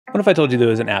What if I told you there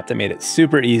was an app that made it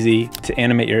super easy to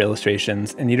animate your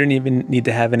illustrations and you didn't even need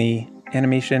to have any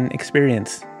animation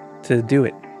experience to do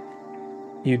it?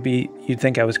 You'd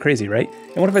think I was crazy, right?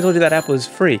 And what if I told you that app was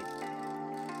free?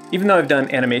 Even though I've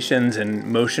done animations and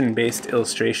motion-based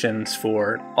illustrations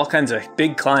for all kinds of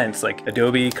big clients like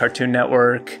Adobe, Cartoon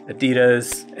Network,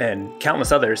 Adidas, and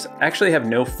countless others, I actually have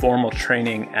no formal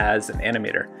training as an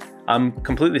animator. I'm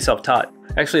completely self-taught.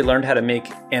 I actually learned how to make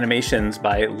animations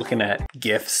by looking at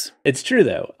GIFs. It's true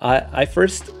though. I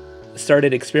first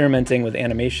started experimenting with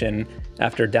animation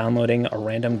after downloading a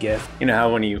random GIF. You know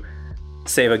how when you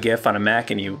save a GIF on a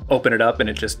Mac and you open it up and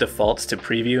it just defaults to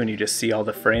preview and you just see all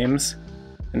the frames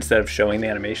instead of showing the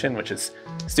animation, which is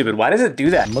stupid. Why does it do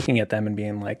that? I'm looking at them and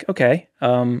being like, okay,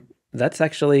 that's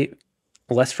actually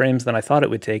less frames than I thought it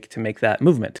would take to make that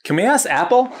movement. Can we ask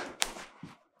Apple?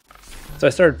 So I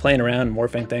started playing around,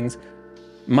 morphing things.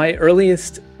 My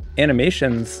earliest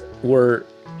animations were,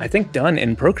 I think, done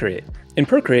in Procreate. In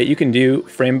Procreate, you can do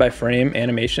frame-by-frame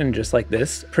animation just like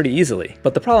this pretty easily.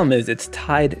 But the problem is it's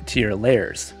tied to your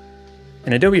layers.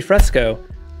 In Adobe Fresco,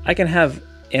 I can have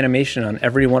animation on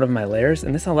every one of my layers,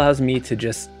 and this allows me to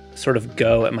just sort of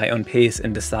go at my own pace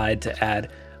and decide to add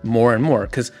more and more.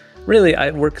 Because really,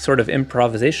 I work sort of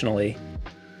improvisationally,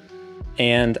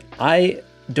 and I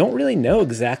don't really know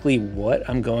exactly what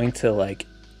I'm going to like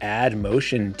add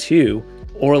motion to,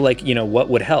 or like, you know, what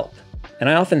would help. And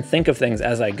I often think of things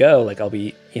as I go, like I'll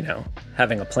be, you know,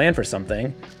 having a plan for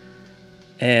something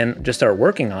and just start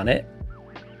working on it.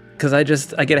 Cause I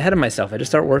get ahead of myself. I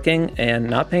just start working and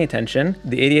not paying attention.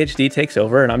 The ADHD takes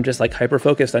over and I'm just like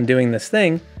hyper-focused on doing this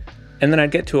thing. And then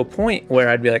I'd get to a point where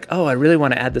I'd be like, oh, I really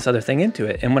want to add this other thing into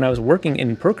it. And when I was working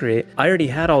in Procreate, I already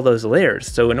had all those layers.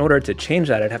 So in order to change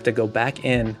that, I'd have to go back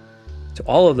in to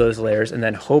all of those layers and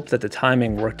then hope that the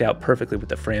timing worked out perfectly with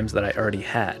the frames that I already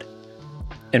had.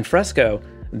 In Fresco,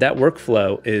 that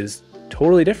workflow is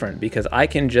totally different because I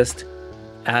can just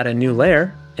add a new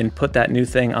layer and put that new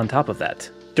thing on top of that.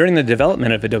 During the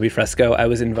development of Adobe Fresco, I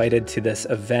was invited to this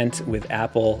event with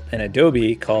Apple and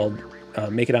Adobe called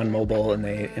Make It on Mobile, and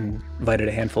they invited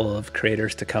a handful of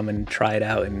creators to come and try it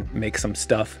out and make some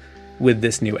stuff with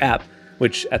this new app,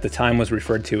 which at the time was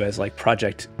referred to as like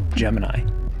Project Gemini.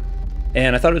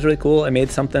 And I thought it was really cool. I made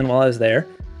something while I was there.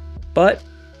 But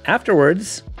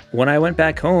afterwards, when I went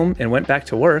back home and went back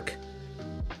to work,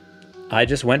 I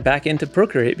just went back into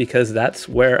Procreate because that's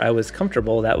where I was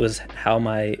comfortable. That was how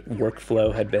my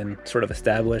workflow had been sort of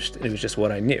established. It was just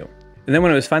what I knew. And then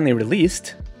when it was finally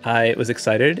released, I was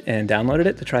excited and downloaded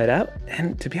it to try it out.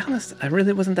 And to be honest, I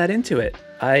really wasn't that into it.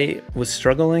 I was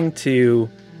struggling to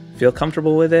feel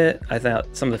comfortable with it. I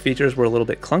thought some of the features were a little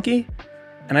bit clunky,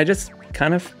 and I just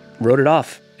kind of wrote it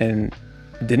off and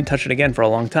didn't touch it again for a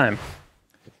long time.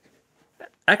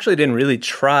 Actually didn't really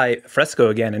try Fresco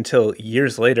again until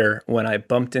years later when I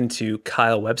bumped into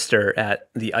Kyle Webster at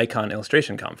the Icon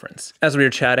Illustration Conference. As we were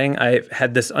chatting, I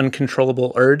had this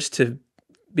uncontrollable urge to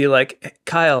be like,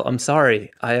 Kyle, I'm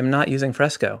sorry, I am not using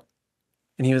Fresco.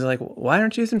 And he was like, why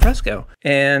aren't you using Fresco?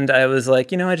 And I was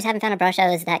like, you know, I just haven't found a brush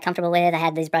I was that comfortable with. I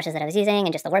had these brushes that I was using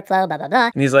and just the workflow, blah, blah, blah.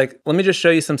 And he's like, let me just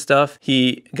show you some stuff.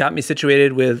 He got me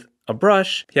situated with a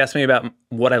brush. He asked me about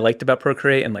what I liked about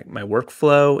Procreate and like my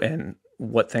workflow and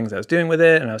what things I was doing with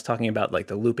it. And I was talking about like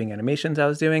the looping animations I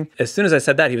was doing. As soon as I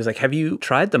said that, he was like, have you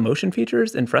tried the motion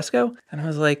features in Fresco? And I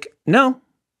was like, no,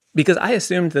 because I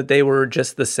assumed that they were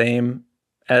just the same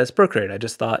as Procreate. I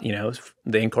just thought, you know,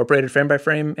 they incorporated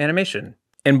frame-by-frame animation.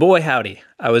 And boy, howdy,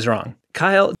 I was wrong.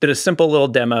 Kyle did a simple little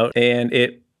demo and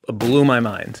it blew my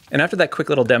mind. And after that quick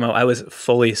little demo, I was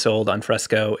fully sold on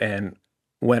Fresco and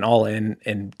went all in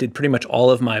and did pretty much all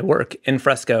of my work in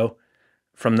Fresco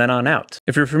from then on out.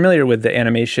 If you're familiar with the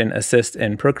animation assist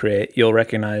in Procreate, you'll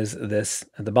recognize this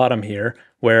at the bottom here,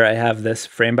 where I have this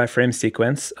frame-by-frame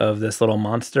sequence of this little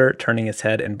monster turning its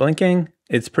head and blinking.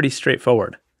 It's pretty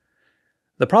straightforward.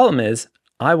 The problem is,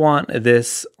 I want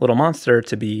this little monster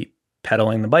to be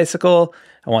pedaling the bicycle.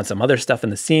 I want some other stuff in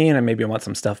the scene, and maybe I want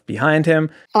some stuff behind him.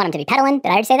 I want him to be pedaling. Did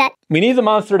I already say that? We need the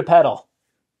monster to pedal.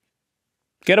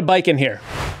 Get a bike in here.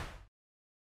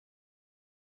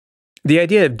 The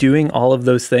idea of doing all of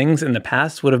those things in the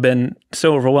past would have been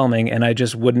so overwhelming, and I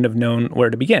just wouldn't have known where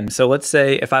to begin. So let's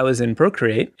say if I was in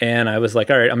Procreate and I was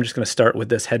like, all right, I'm just going to start with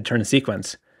this head turn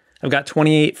sequence. I've got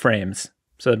 28 frames,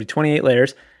 so that'd be 28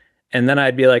 layers. And then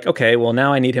I'd be like, okay, well,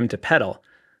 now I need him to pedal.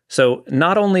 So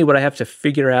not only would I have to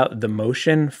figure out the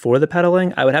motion for the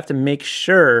pedaling, I would have to make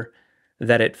sure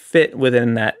that it fit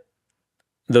within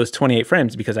those 28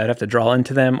 frames, because I'd have to draw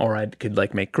into them, or I could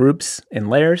like make groups in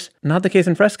layers. Not the case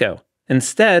in Fresco.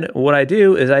 Instead, what I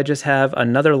do is I just have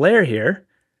another layer here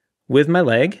with my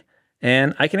leg,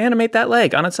 and I can animate that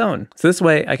leg on its own. So this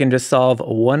way I can just solve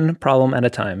one problem at a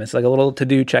time. It's like a little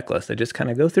to-do checklist. I just kind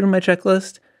of go through my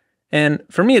checklist. And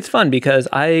for me, it's fun because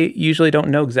I usually don't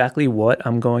know exactly what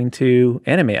I'm going to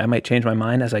animate. I might change my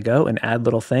mind as I go and add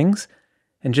little things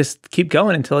and just keep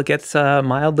going until it gets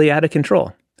mildly out of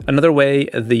control. Another way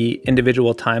the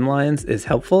individual timelines is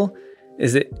helpful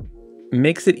is it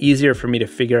makes it easier for me to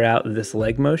figure out this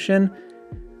leg motion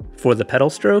for the pedal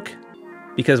stroke,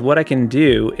 because what I can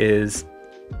do is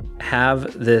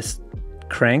have this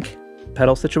crank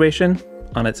pedal situation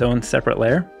on its own separate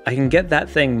layer. I can get that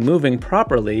thing moving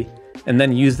properly and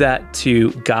then use that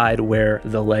to guide where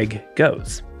the leg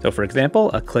goes. So for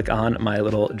example, I'll click on my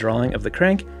little drawing of the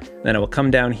crank, then I will come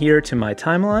down here to my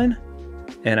timeline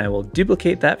and I will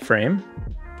duplicate that frame.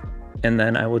 And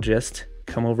then I will just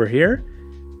come over here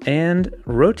and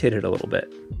rotate it a little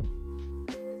bit.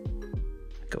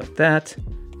 Go like that,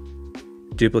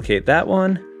 duplicate that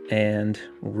one and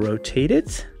rotate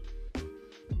it.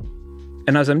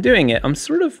 And as I'm doing it, I'm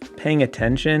sort of paying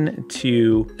attention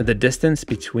to the distance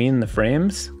between the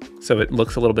frames, so it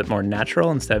looks a little bit more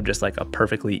natural instead of just like a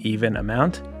perfectly even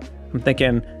amount. I'm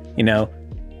thinking, you know,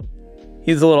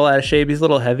 he's a little out of shape, he's a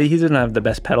little heavy, he doesn't have the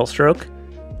best pedal stroke.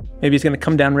 Maybe he's gonna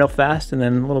come down real fast and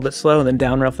then a little bit slow and then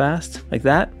down real fast, like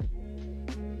that.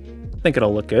 I think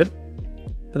it'll look good.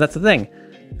 But that's the thing,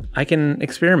 I can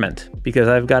experiment because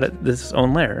I've got it this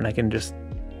own layer and I can just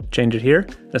change it here.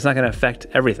 That's not gonna affect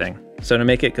everything. So to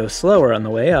make it go slower on the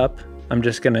way up, I'm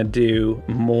just gonna do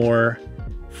more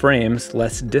frames,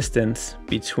 less distance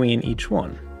between each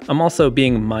one. I'm also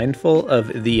being mindful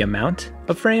of the amount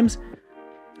of frames.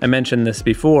 I mentioned this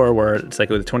before where it's like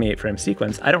with a 28 frame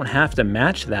sequence, I don't have to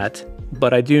match that,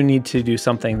 but I do need to do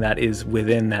something that is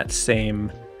within that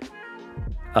same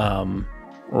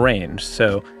range.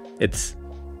 So it's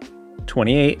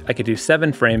 28, I could do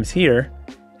 7 frames here,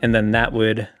 and then that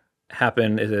would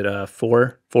happen, is it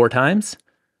four times?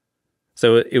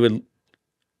 So it would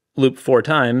loop 4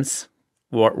 times,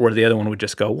 where the other one would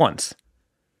just go once.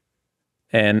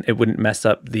 And it wouldn't mess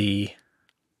up the...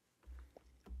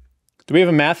 Do we have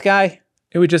a math guy?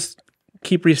 It would just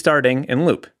keep restarting and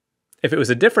loop. If it was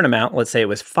a different amount, let's say it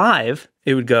was 5,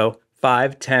 it would go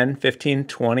 5, 10, 15,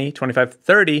 20, 25,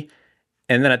 30,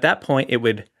 and then at that point it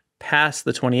would pass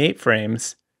the 28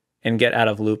 frames and get out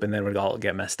of loop, and then it would all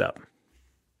get messed up.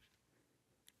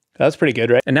 That's pretty good,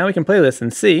 right? And now we can play this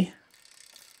and see.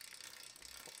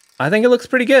 I think it looks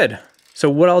pretty good. So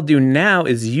what I'll do now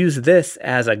is use this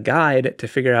as a guide to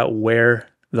figure out where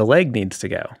the leg needs to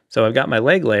go. So I've got my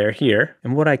leg layer here,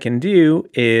 and what I can do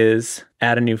is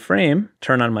add a new frame,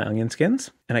 turn on my onion skins,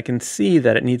 and I can see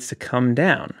that it needs to come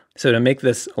down. So to make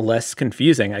this less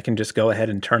confusing, I can just go ahead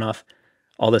and turn off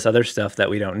all this other stuff that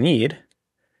we don't need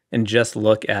and just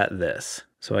look at this.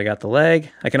 So I got the leg.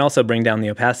 I can also bring down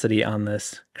the opacity on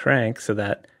this crank so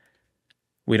that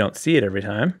we don't see it every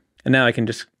time. And now I can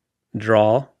just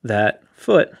draw that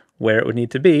foot where it would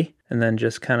need to be and then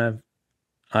just kind of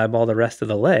eyeball the rest of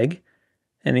the leg.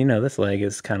 And you know, this leg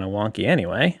is kind of wonky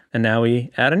anyway. And now we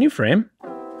add a new frame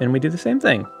and we do the same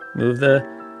thing. Move the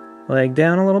leg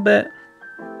down a little bit.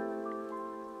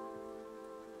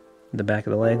 The back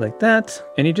of the leg like that.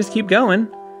 And you just keep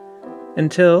going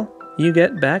until you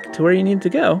get back to where you need to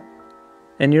go.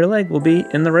 And your leg will be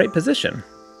in the right position.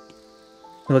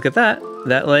 Look at that.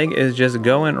 That leg is just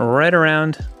going right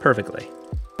around perfectly.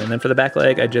 And then for the back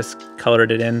leg, I just colored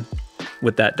it in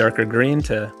with that darker green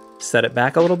to set it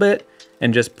back a little bit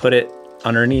and just put it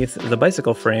underneath the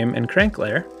bicycle frame and crank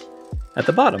layer at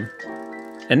the bottom.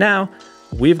 And now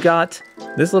we've got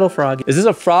this little frog. Is this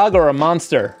a frog or a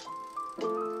monster?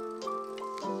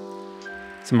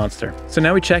 It's a monster. So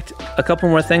now we checked a couple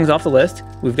more things off the list.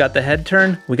 We've got the head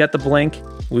turn, we got the blink,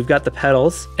 we've got the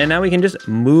pedals, and now we can just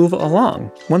move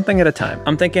along one thing at a time.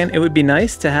 I'm thinking it would be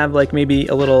nice to have like maybe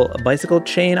a little bicycle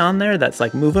chain on there that's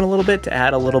like moving a little bit to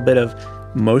add a little bit of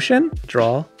motion.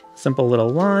 Draw a simple little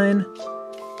line,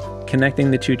 connecting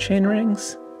the 2 chain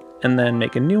rings, and then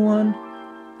make a new one.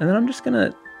 And then I'm just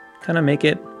gonna kind of make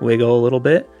it wiggle a little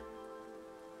bit.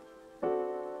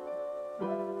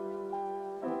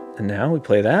 And now we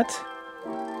play that.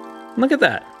 Look at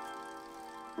that.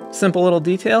 Simple little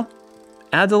detail.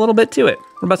 Adds a little bit to it.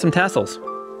 What about some tassels?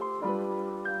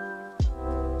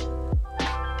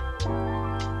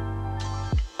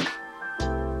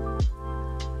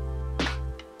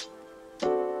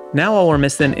 Now all we're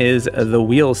missing is the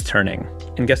wheels turning.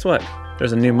 And guess what?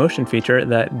 There's a new motion feature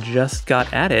that just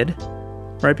got added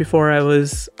right before I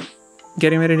was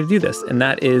getting ready to do this. And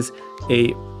that is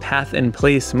a path in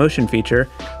place motion feature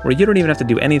where you don't even have to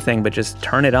do anything but just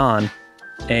turn it on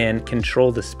and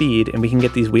control the speed, and we can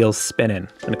get these wheels spinning.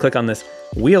 I'm gonna click on this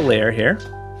wheel layer here,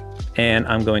 and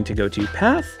I'm going to go to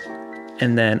path,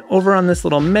 and then over on this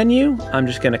little menu, I'm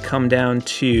just gonna come down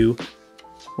to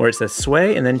where it says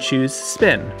sway and then choose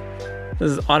spin.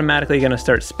 This is automatically gonna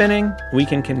start spinning. We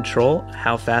can control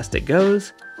how fast it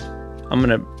goes. I'm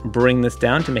gonna bring this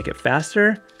down to make it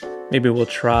faster. Maybe we'll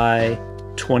try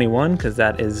 21 because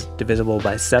that is divisible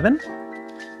by 7.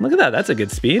 Look at that, that's a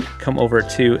good speed. Come over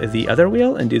to the other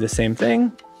wheel and do the same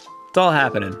thing. It's all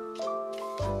happening.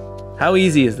 How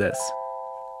easy is this?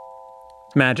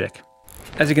 It's magic.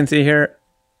 As you can see here,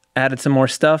 added some more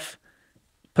stuff,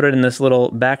 put it in this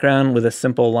little background with a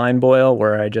simple line boil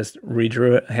where I just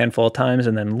redrew it a handful of times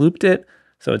and then looped it.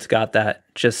 So it's got that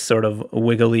just sort of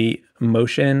wiggly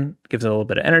motion, gives it a little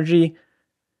bit of energy.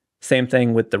 Same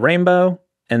thing with the rainbow.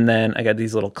 And then I got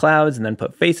these little clouds and then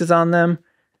put faces on them.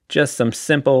 Just some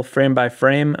simple frame by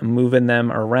frame, moving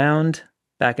them around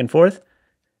back and forth.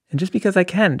 And just because I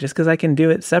can do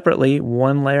it separately,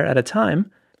 one layer at a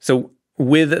time. So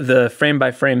with the frame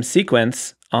by frame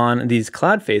sequence on these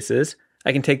cloud faces,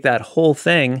 I can take that whole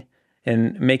thing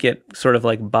and make it sort of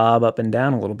like bob up and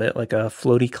down a little bit like a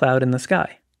floaty cloud in the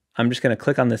sky. I'm just gonna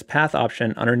click on this path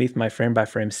option underneath my frame by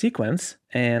frame sequence,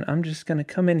 and I'm just gonna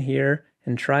come in here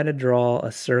and try to draw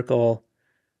a circle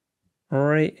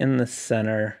right in the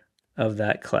center of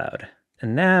that cloud.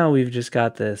 And now we've just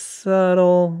got this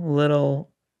subtle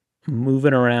little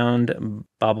moving around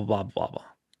bobble, bobble, bobble.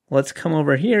 Let's come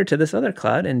over here to this other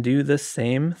cloud and do the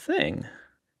same thing.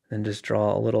 Then just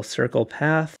draw a little circle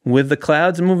path with the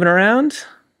clouds moving around.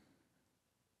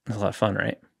 It's a lot of fun,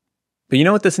 right? But you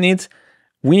know what this needs?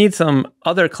 We need some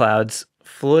other clouds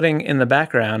floating in the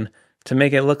background to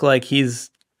make it look like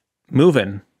he's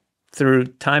moving through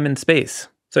time and space.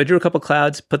 So I drew a couple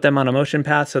clouds, put them on a motion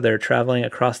path so they're traveling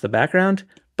across the background,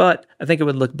 but I think it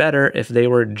would look better if they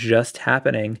were just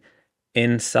happening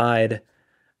inside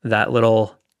that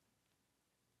little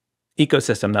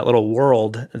ecosystem, that little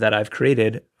world that I've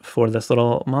created for this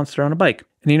little monster on a bike.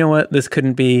 And you know what? This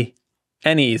couldn't be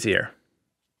any easier.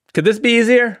 Could this be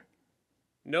easier?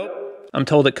 Nope. I'm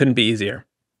told it couldn't be easier.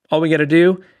 All we gotta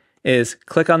do is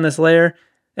click on this layer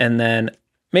and then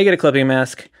make it a clipping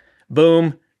mask.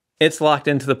 Boom, it's locked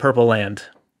into the purple land.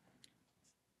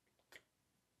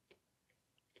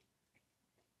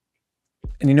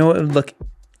 And you know what would look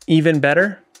even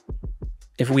better?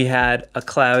 If we had a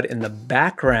cloud in the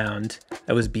background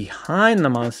that was behind the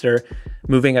monster,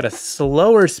 moving at a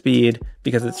slower speed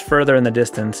because it's further in the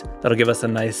distance. That'll give us a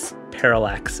nice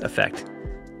parallax effect.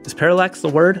 Is parallax the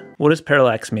word? What does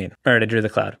parallax mean? All right, I drew the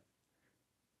cloud.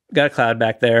 Got a cloud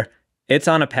back there. It's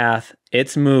on a path.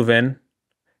 It's moving.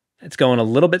 It's going a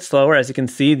little bit slower. As you can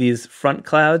see, these front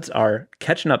clouds are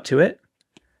catching up to it.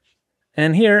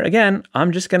 And here, again,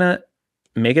 I'm just gonna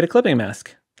make it a clipping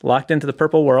mask, locked into the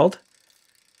purple world.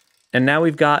 And now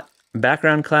we've got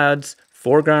background clouds,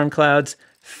 foreground clouds,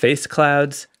 face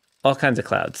clouds, all kinds of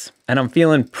clouds. And I'm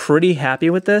feeling pretty happy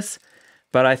with this,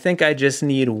 but I think I just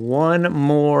need one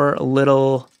more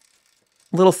little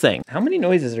thing. How many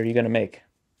noises are you gonna make?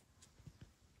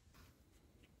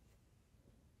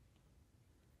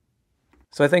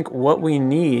 So I think what we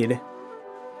need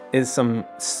is some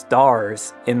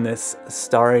stars in this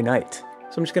starry night.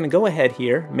 So I'm just gonna go ahead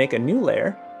here, make a new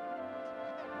layer,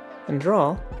 and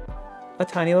draw a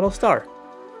tiny little star.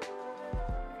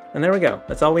 And there we go,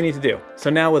 that's all we need to do. So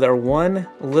now with our one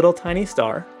little tiny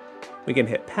star, we can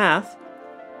hit path.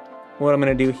 What I'm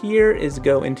gonna do here is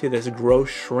go into this grow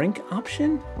shrink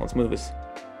option. Let's move this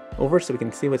over so we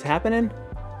can see what's happening.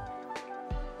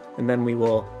 And then we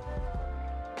will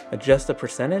adjust the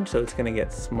percentage so it's gonna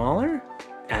get smaller.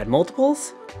 Add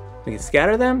multiples, we can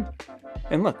scatter them.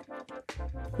 And look,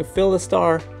 we fill the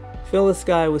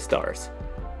sky with stars.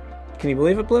 Can you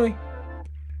believe it, Bluey?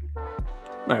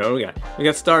 All right, what do we got? We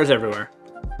got stars everywhere.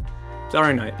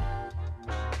 Starry night.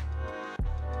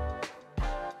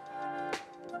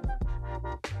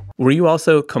 Were you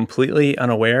also completely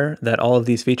unaware that all of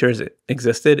these features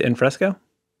existed in Fresco?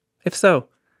 If so,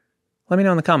 let me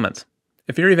know in the comments.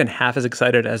 If you're even half as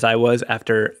excited as I was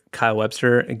after Kyle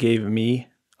Webster gave me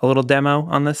a little demo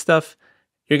on this stuff,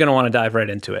 you're gonna wanna dive right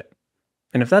into it.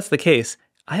 And if that's the case,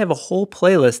 I have a whole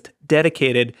playlist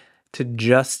dedicated to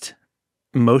just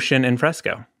motion in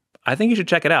Fresco. I think you should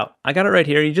check it out. I got it right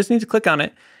here. You just need to click on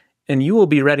it and you will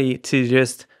be ready to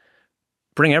just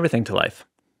bring everything to life.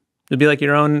 It'd be like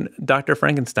your own Dr.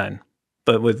 Frankenstein,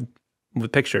 but with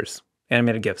pictures,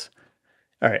 animated GIFs.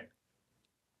 All right.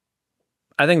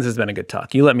 I think this has been a good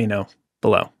talk. You let me know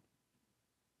below.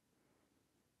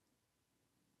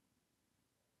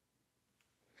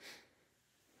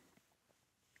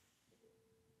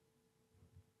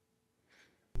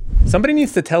 Somebody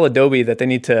needs to tell Adobe that they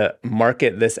need to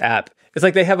market this app. It's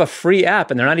like they have a free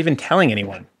app and they're not even telling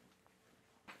anyone.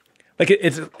 Like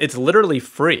it's literally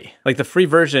free. Like the free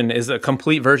version is a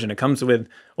complete version. It comes with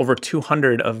over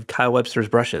 200 of Kyle Webster's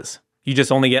brushes. You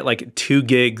just only get like 2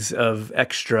 gigs of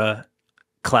extra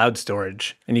cloud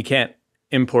storage and you can't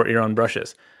import your own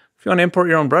brushes. If you want to import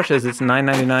your own brushes, it's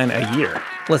 $9.99 a year.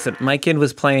 Listen, my kid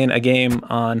was playing a game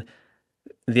on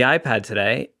the iPad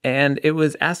today and it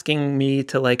was asking me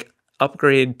to like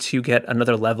upgrade to get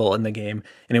another level in the game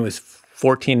and it was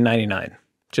 $14.99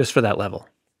 just for that level.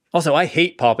 Also, I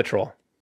hate Paw Patrol.